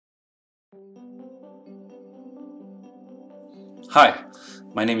Hi,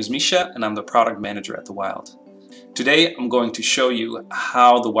 my name is Misha and I'm the product manager at The Wild. Today I'm going to show you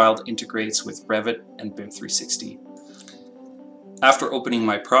how The Wild integrates with Revit and BIM 360. After opening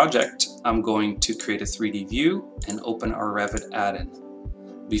my project, I'm going to create a 3D view and open our Revit add-in.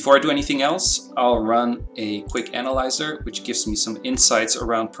 Before I do anything else, I'll run a quick analyzer which gives me some insights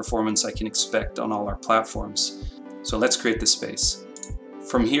around performance I can expect on all our platforms. So let's create the space.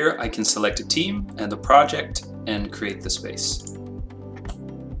 From here I can select a team and the project and create the space.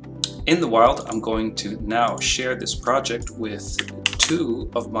 In The Wild, I'm going to now share this project with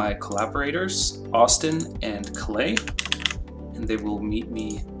two of my collaborators, Austin and Clay, and they will meet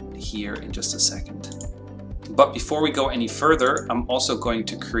me here in just a second. But before we go any further, I'm also going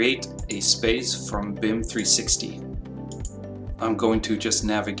to create a space from BIM 360. I'm going to just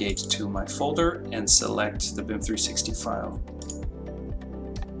navigate to my folder and select the BIM 360 file.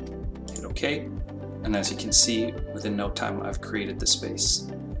 Hit OK, and as you can see, within no time I've created the space.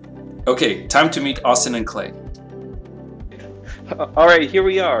 Okay, time to meet Austin and Clay. All right, here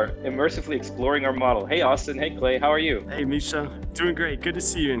we are, immersively exploring our model. Hey Austin, hey Clay, how are you? Hey Misha, doing great. Good to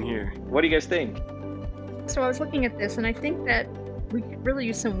see you in here. What do you guys think? So I was looking at this and I think that we could really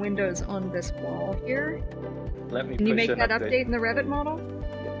use some windows on this wall here. Let me Can you push make an that update in the Revit model?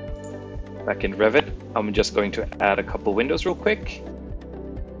 Back in Revit, I'm just going to add a couple windows real quick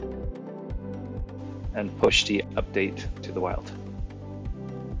and push the update to The Wild.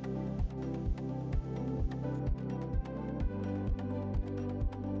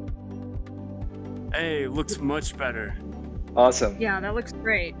 Hey, looks much better. Awesome. Yeah, that looks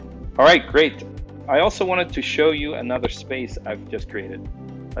great. All right, great. I also wanted to show you another space I've just created.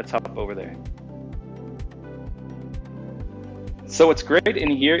 Let's hop over there. So what's great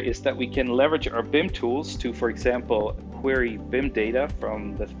in here is that we can leverage our BIM tools to, for example, query BIM data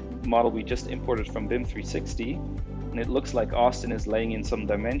from the model we just imported from BIM 360. And it looks like Austin is laying in some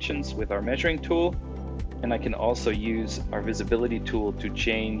dimensions with our measuring tool. And I can also use our visibility tool to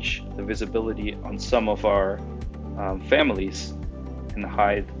change the visibility on some of our families and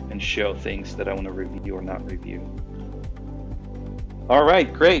hide and show things that I want to review or not review. All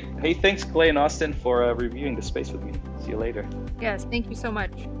right, great. Hey, thanks Clay and Austin for reviewing the space with me. See you later. Yes, thank you so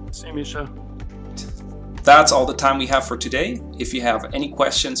much. See you, Misha. That's all the time we have for today. If you have any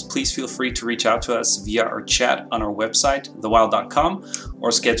questions, please feel free to reach out to us via our chat on our website, thewild.com,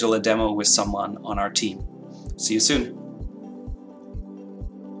 or schedule a demo with someone on our team. See you soon.